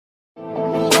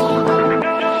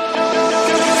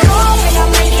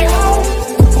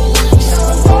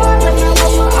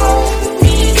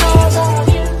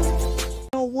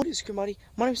Secret Muddy.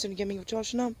 My name is Sunny Gaming with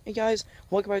Josh and hey guys,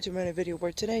 welcome back to another video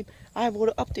where today I have a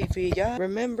little update for you guys.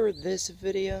 Remember this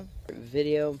video,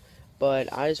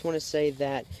 but I just want to say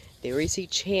that there is a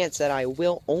chance that I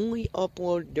will only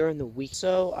upload during the week.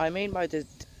 So I made my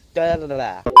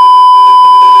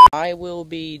I will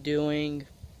be doing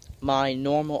my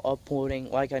normal uploading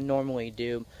like I normally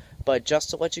do, but just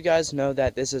to let you guys know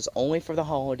that this is only for the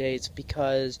holidays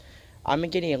because I'm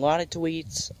getting a lot of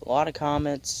tweets, a lot of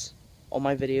comments on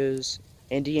my videos,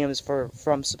 and DMs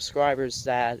from subscribers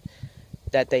that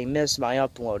they miss my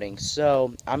uploading.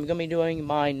 So I'm gonna be doing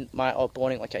my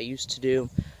uploading like I used to do,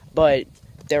 but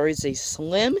there is a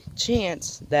slim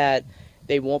chance that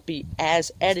they won't be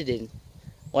as edited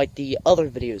like the other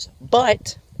videos.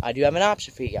 But I do have an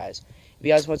option for you guys. If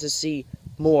you guys want to see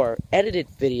more edited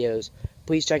videos,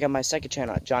 please check out my second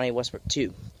channel, Johnny Westbrook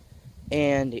 2.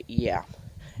 And yeah.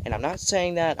 And I'm not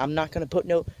saying that I'm not going to put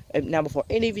no... Now, before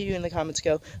any of you in the comments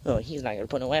go, oh, he's not going to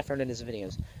put no effort in his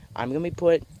videos. I'm going to be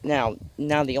put... Now,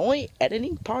 the only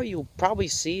editing part you'll probably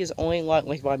see is only like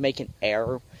if I make an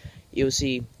error. You'll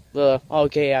see...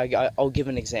 okay, I'll give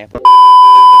an example.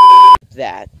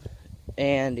 That.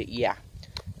 And, yeah.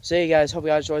 So, you guys, hope you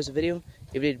guys enjoyed the video.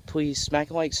 If you did, please smack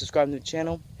a like, subscribe to the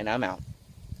channel, and I'm out.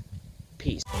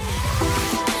 Peace.